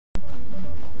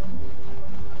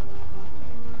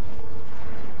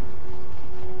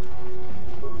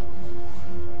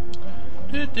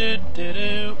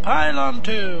Pylon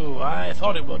 2! I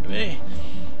thought it would be.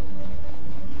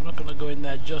 I'm not going to go in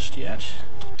there just yet.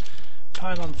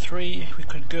 Pylon 3 we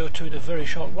could go to in a very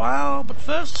short while, but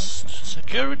first,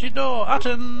 security door.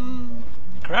 Atten!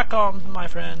 Crack on, my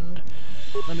friend.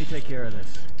 Let me take care of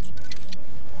this.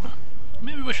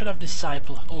 Maybe we should have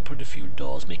Disciple open a few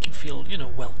doors, make him feel, you know,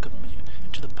 welcome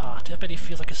into the party. I bet he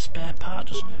feels like a spare part,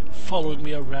 just following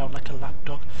me around like a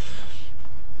lapdog.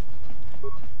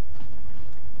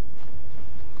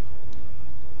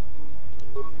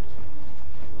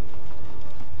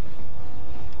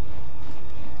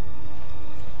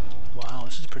 Wow,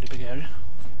 this is a pretty big area.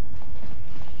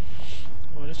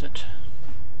 What is it?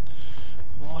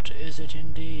 What is it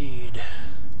indeed?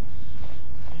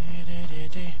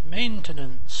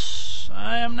 Maintenance.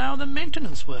 I am now the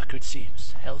maintenance worker, it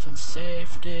seems. Health and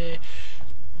safety.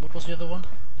 What was the other one?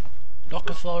 Dock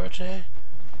authority.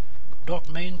 Dock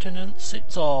maintenance.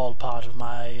 It's all part of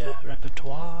my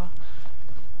repertoire.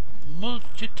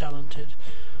 Multi-talented.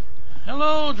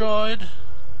 Hello, droid.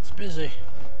 It's busy.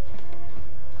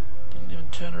 Didn't even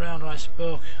turn around when I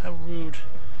spoke. How rude.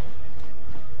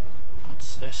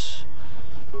 What's this?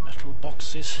 Metal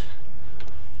boxes.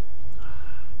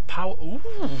 Power. Ooh,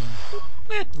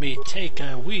 let me take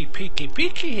a wee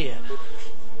peeky here.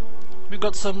 We've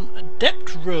got some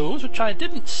adept rows which I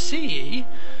didn't see.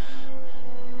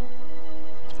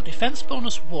 It's got defense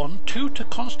bonus 1, 2 to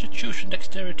constitution,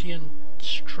 dexterity and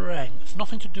strength.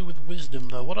 Nothing to do with wisdom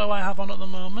though. What do I have on at the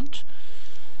moment?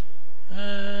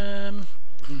 Where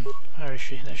is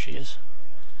she? There she is.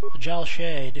 The Jal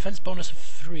Shay. Defense bonus of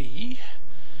 3.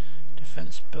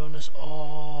 Defense bonus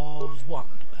of 1.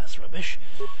 That's rubbish.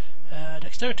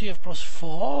 Dexterity of plus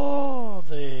 4.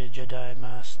 The Jedi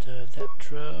Master.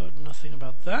 Depth Road. Nothing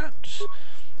about that.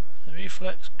 The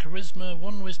Reflex, Charisma,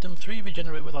 1 Wisdom, 3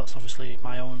 Regenerate. Well, that's obviously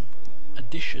my own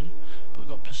addition. But we've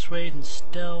got Persuade and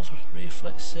Stealth.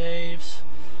 Reflex saves.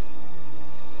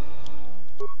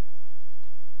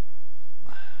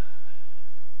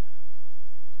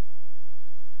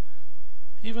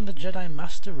 Even the Jedi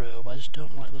Master robe, I just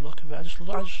don't like the look of it.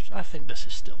 I think this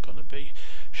is still going to be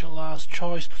Shalar's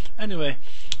choice. Anyway,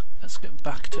 let's get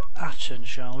back to Atten,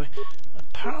 shall we?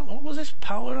 What was this?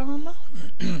 Power armor?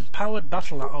 Powered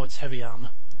battle armor. Oh, it's heavy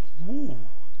armor. Ooh,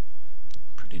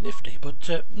 pretty nifty, but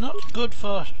not good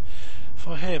for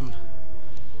him.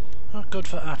 Not good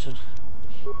for Atten.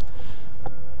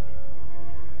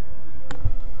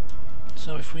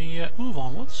 So if we move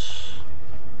onwards.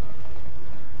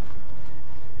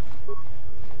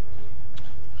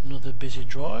 Another busy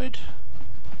droid,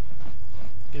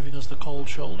 giving us the cold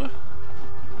shoulder.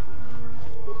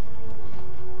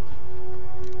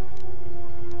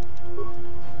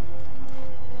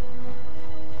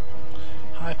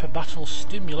 Hyper battle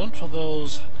stimulant for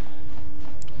those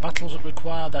battles that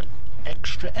require that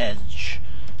extra edge.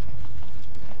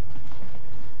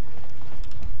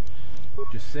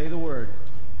 Just say the word.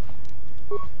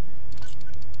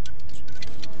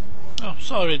 Oh,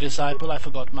 sorry, Disciple, I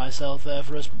forgot myself there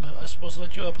for I supposed to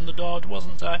let you open the door,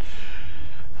 wasn't I?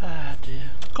 Ah,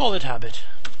 dear. Call it habit.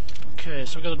 Okay,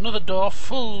 so we've got another door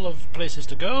full of places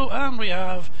to go, and we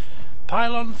have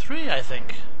Pylon 3, I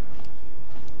think.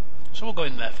 So we'll go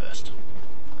in there first.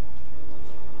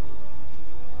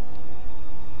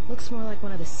 Looks more like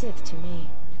one of the Sith to me.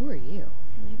 Who are you?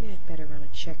 Maybe I'd better run a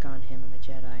check on him and the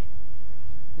Jedi.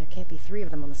 There can't be 3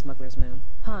 of them on the smuggler's moon.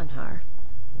 Hanhar.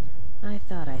 I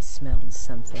thought I smelled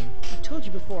something. I told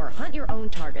you before, hunt your own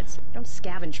targets. Don't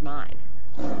scavenge mine.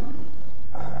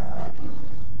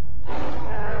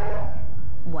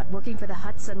 What, working for the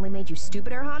Hutt suddenly made you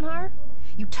stupider, Hanhar?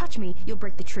 You touch me, you'll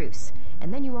break the truce.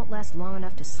 And then you won't last long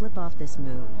enough to slip off this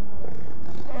moon.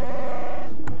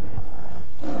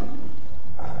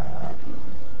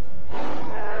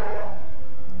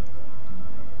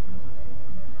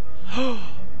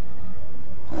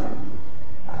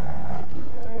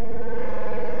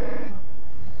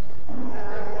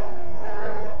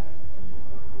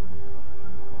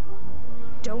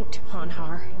 Don't,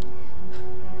 Hanhar.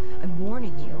 I'm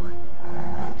warning you.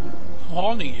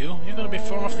 Warning you? You're going to be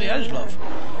thrown off the edge, love.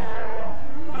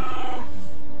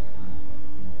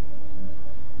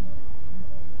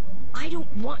 I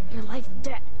don't want your life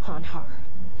dead, Hanhar.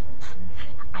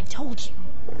 I told you.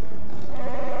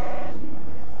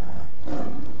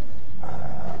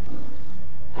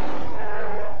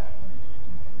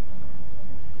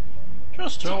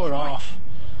 Just throw her off.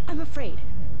 I'm afraid.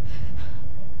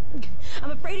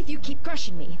 I'm afraid if you keep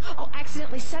crushing me, I'll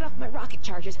accidentally set off my rocket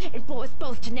charges and blow us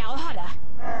both to Nal Hutta.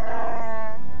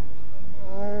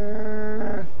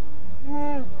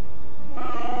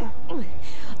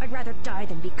 I'd rather die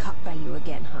than be caught by you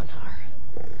again, Hanhar.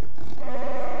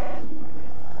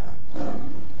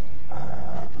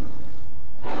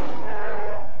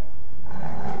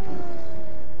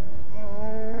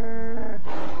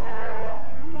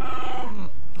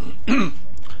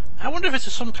 wonder if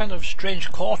it's some kind of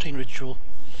strange courting ritual.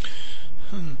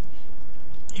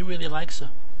 He really likes her.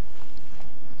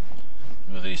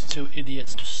 Who are these two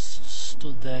idiots just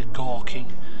stood there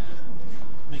gawking,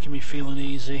 making me feel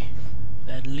uneasy?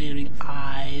 Their leering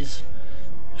eyes.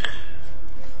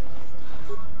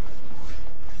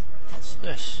 What's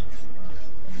this?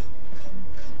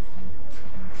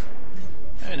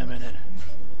 Wait a minute.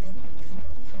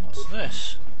 What's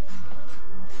this?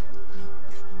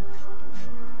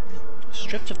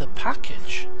 Stripped of the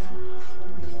package.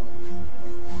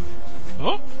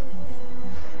 Oh!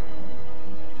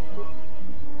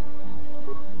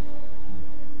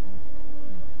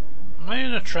 Am I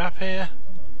in a trap here?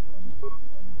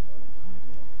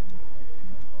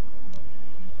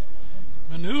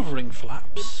 Maneuvering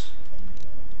flaps.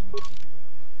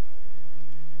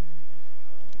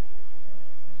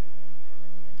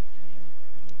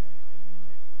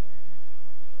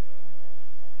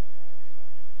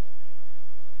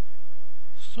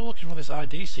 Still looking for this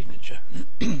ID signature.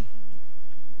 A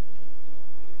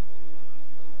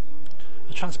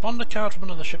transponder card from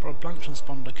another ship or a blank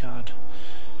transponder card.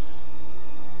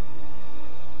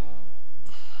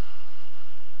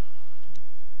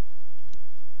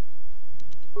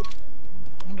 I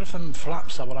wonder if them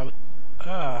flaps are what I would...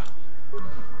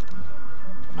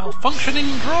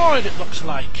 Malfunctioning droid it looks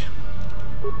like.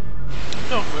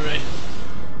 Don't worry.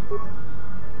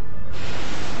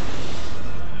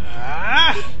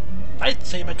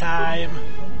 Lightsaber time!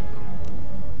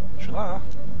 Shala,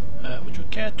 would you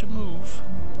care to move?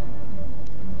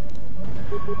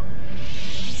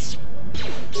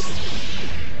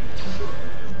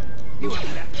 You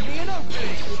have left me an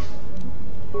opening!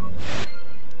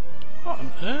 What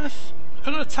on earth? I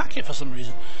couldn't attack it for some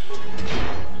reason.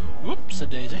 Whoops, a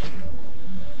daisy.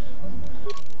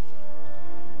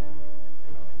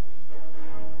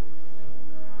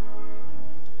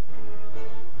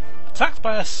 Attacked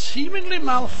by a seemingly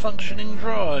malfunctioning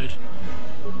droid.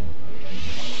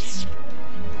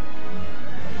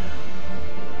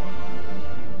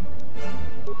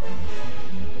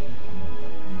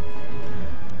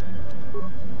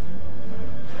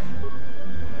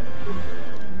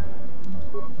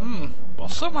 Well,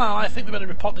 somehow I think we better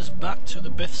report this back to the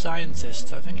Bith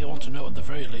scientist. I think he'll want to know at the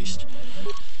very least.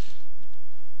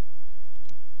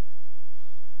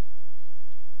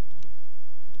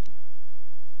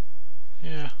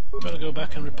 Yeah, better go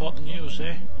back and report the news,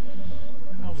 eh?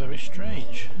 How very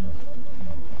strange.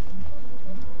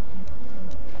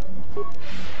 If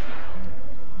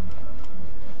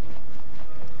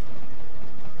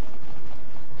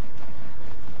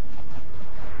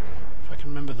I can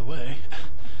remember the way.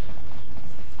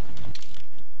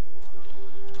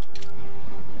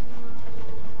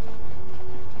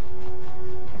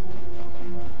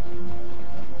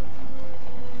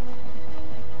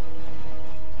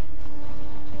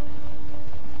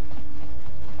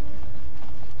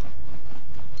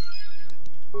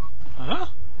 Huh?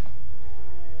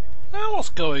 Now what's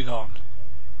going on?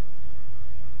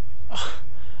 Oh,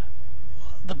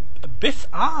 the Bith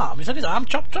arm. He's had his arm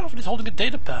chopped off and he's holding a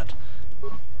data pad.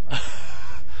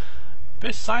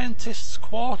 Bith scientist's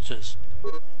quarters.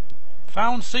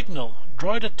 Found signal.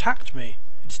 Droid attacked me.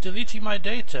 It's deleting my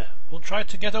data. We'll try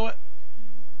to get away.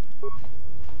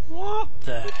 What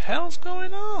the hell's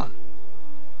going on?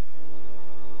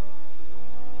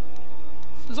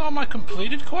 Is all my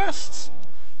completed quests?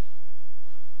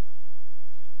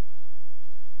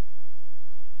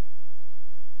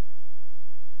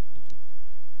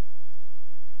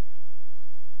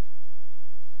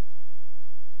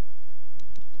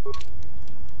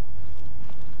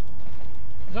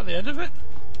 Is that the end of it?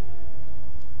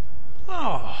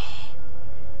 Oh.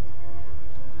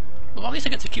 Well, at least I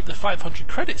get to keep the 500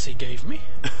 credits he gave me.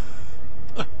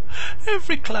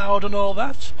 Every cloud and all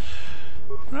that.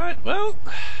 Right, well,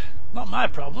 not my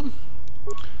problem.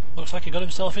 Looks like he got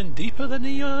himself in deeper than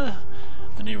he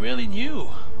really knew.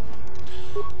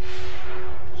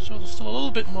 So there's still a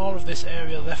little bit more of this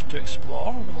area left to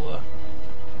explore. We'll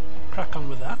crack on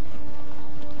with that.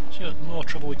 See what more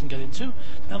trouble we can get into.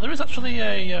 Now there is actually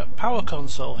a power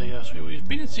console here, so we've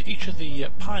been into each of the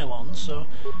pylons, so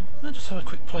let's just have a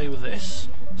quick play with this,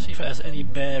 see if it has any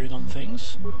bearing on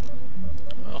things.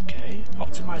 Okay,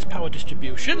 optimise power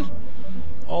distribution.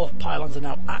 All pylons are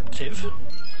now active.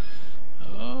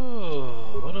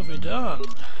 Oh, what have we done?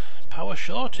 Power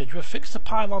shortage. We've fixed the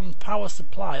pylon power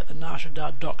supply at the Nar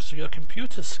Shaddaa docks through your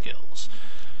computer skills.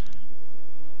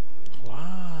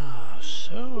 Wow,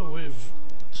 so we've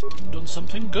done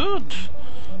something good.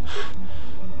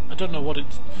 I don't know what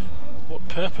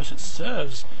purpose it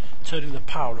serves, turning the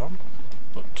power on.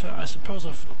 But I suppose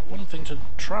one thing to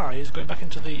try is going back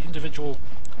into the individual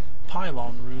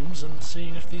pylon rooms and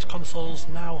seeing if these consoles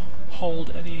now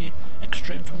hold any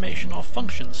extra information or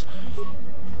functions.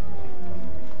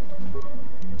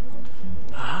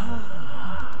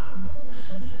 Ah!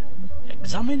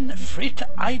 Examine freighter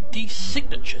ID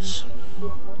signatures.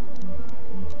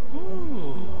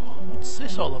 Ooh, what's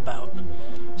this all about?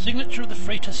 Signature of the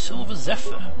freighter Silver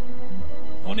Zephyr.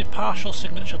 Only partial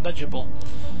signature legible.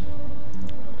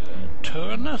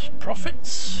 Turner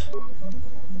Profits.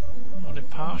 Only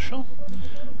partial.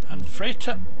 And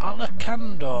freighter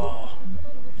Alacandor.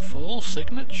 Full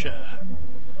signature.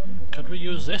 Could we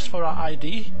use this for our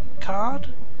ID card?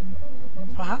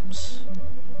 Perhaps?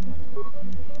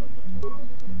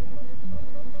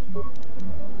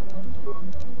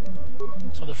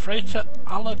 So the freighter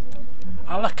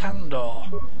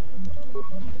Alacandor.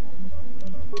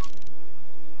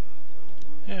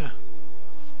 Yeah.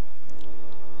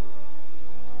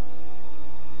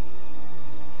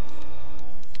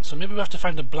 So maybe we have to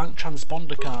find a blank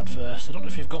transponder card first. I don't know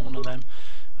if you've got one of them.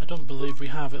 I don't believe we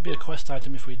have. It'll be a quest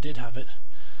item if we did have it.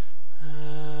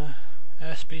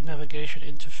 Airspeed navigation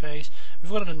interface.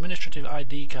 We've got an administrative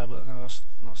ID card, but no, that's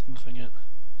nothing yet.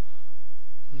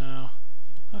 No.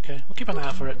 Okay, we'll keep an eye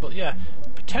out for it. But yeah,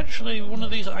 potentially one of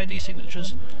these ID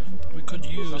signatures we could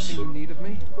use. Something you need of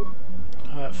me?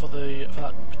 For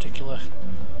that particular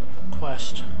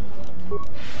quest.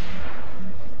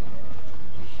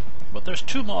 But there's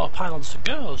 2 more pylons to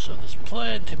go, so there's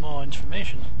plenty more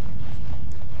information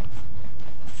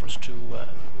for us to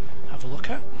have a look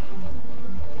at.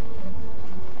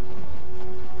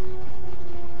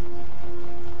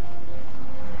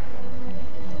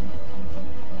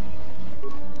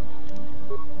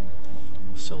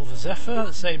 Silver Zephyr,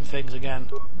 the same things again.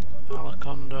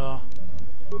 Alacandor.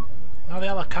 Now the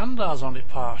Alacandor's only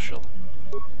partial.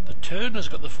 The Turner's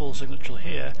got the full signature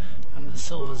here, and the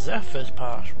Silver Zephyr's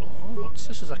partial. Oh, what's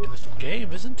this? Is like a little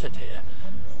game, isn't it, here?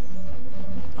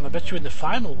 And I bet you in the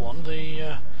final one,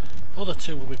 the other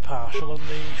 2 will be partial, and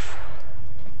the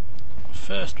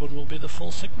first one will be the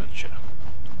full signature.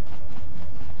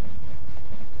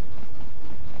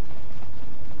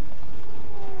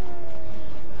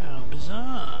 How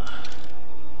bizarre.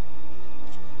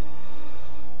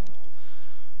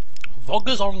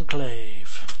 Vogger's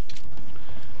Enclave.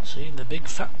 Seeing the big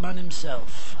fat man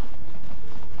himself.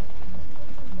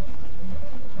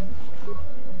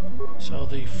 So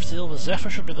the Silver Zephyr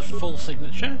should be the full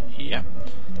signature. Yep.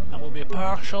 That will be a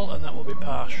partial, and that will be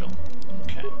partial.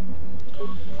 Okay.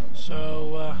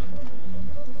 So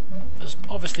there's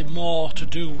obviously more to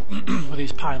do with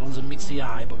these pylons than meets the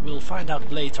eye, but we'll find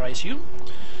out later, I assume.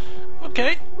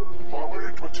 Okay.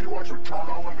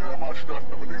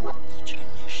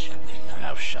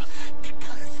 Now shut.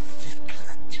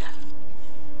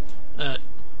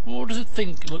 What does it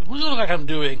think? What does it look like I'm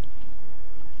doing?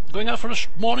 Going out for a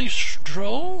morning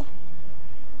stroll?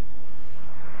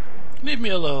 Leave me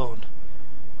alone.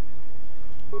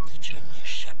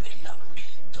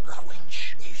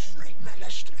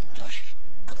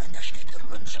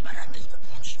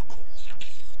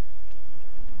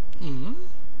 Hmm?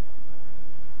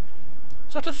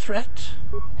 Is that a threat?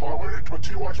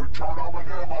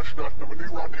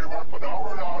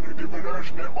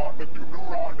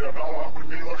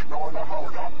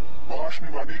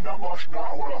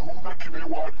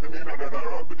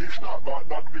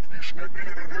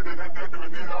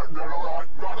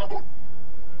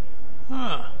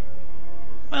 Ah.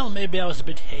 Well, maybe I was a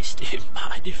bit hasty in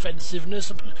my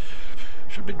defensiveness.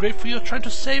 Should be grateful you're trying to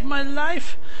save my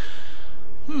life.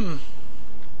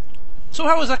 So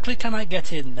how exactly can I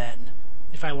get in then,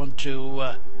 if I want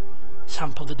to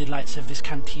sample the delights of this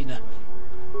cantina?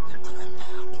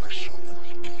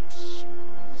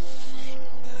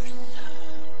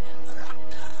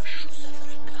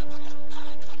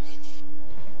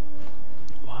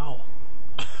 Wow.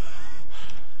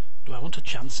 Do I want to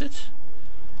chance it?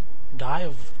 Die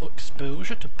of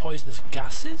exposure to poisonous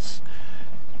gases?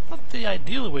 Not the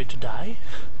ideal way to die.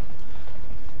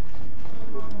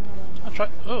 I'll try.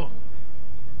 Oh.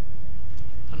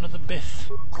 Another Bith.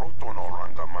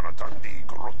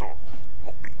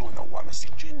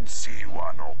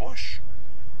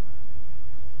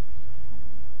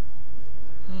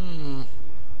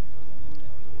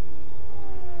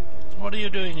 What are you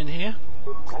doing in here?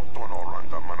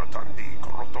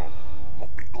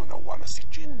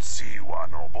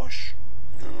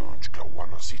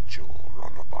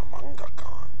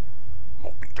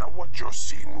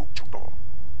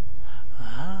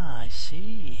 Ah, I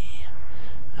see.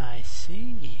 I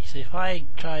see. So if I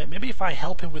try, maybe if I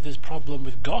help him with his problem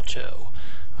with Goto,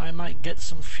 I might get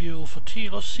some fuel for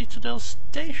Telos Citadel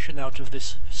Station out of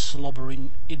this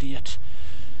slobbering idiot.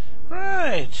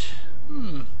 Right.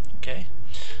 Okay.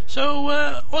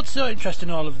 So, what's your interest in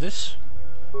all of this?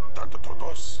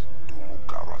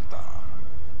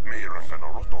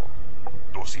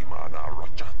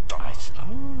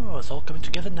 Oh, it's all coming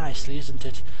together nicely, isn't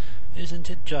it? Isn't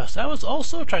it just? I was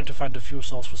also trying to find a fuel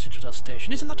source for Citadel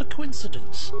Station. Isn't that a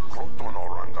coincidence?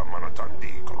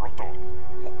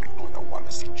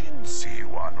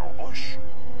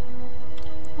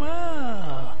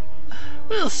 Well,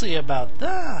 we'll see about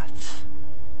that.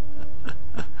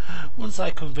 Once I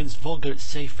convince Volga it's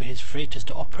safe for his freighters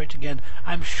to operate again,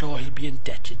 I'm sure he'll be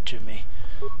indebted to me.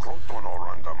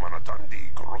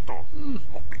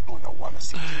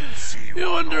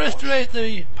 You underestimate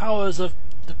the powers of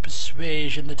the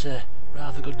persuasion that a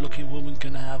rather good-looking woman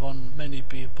can have on many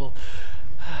people.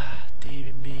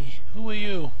 Dear me, who are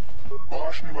you?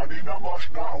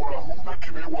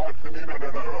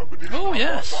 Oh,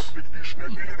 yes.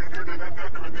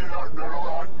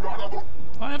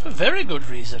 I have a very good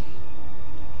reason.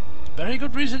 Very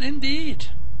good reason indeed.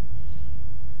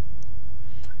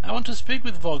 I want to speak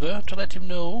with Vogger to let him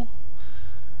know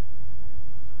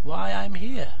why I'm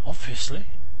here, obviously.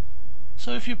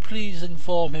 So if you please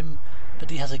inform him that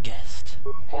he has a guest.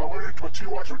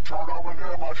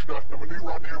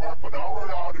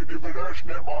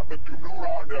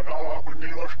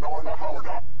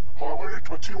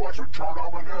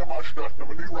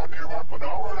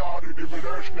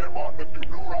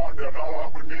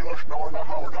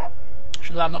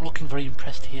 Surely I'm not looking very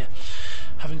impressed here,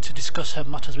 having to discuss her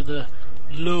matters with a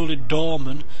lowly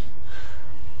doorman.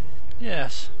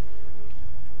 Yes.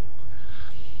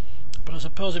 But I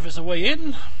suppose if it's a way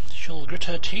in, she'll grit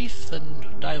her teeth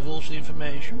and divulge the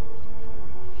information.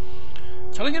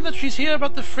 Telling him that she's here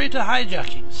about the freighter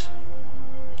hijackings.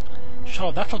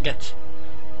 Sure, that'll get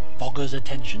Vogger's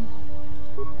attention.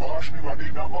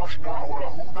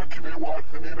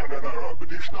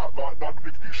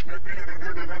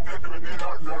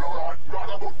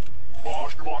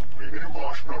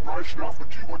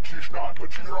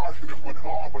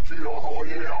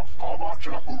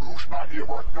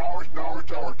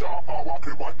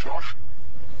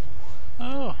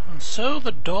 Oh, and so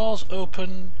the doors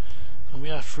open and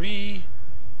we are free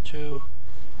to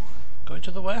go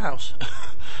into the warehouse.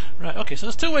 Right, okay, so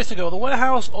there's two ways to go. The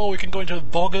warehouse, or we can go into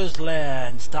Vogger's lair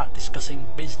and start discussing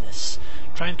business,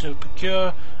 trying to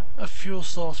procure a fuel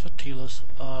source for Telos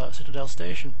Citadel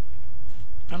Station.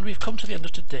 And we've come to the end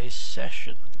of today's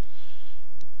session.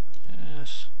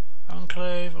 Yes,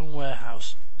 Enclave and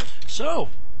warehouse. So,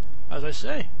 as I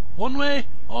say, one way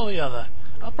or the other.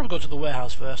 I'll probably go to the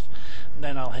warehouse first, and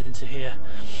then I'll head into here.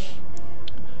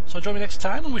 So join me next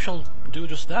time and we shall do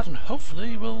just that, and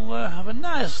hopefully we'll have a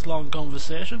nice long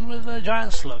conversation with a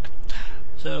giant slug.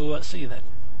 So see you then.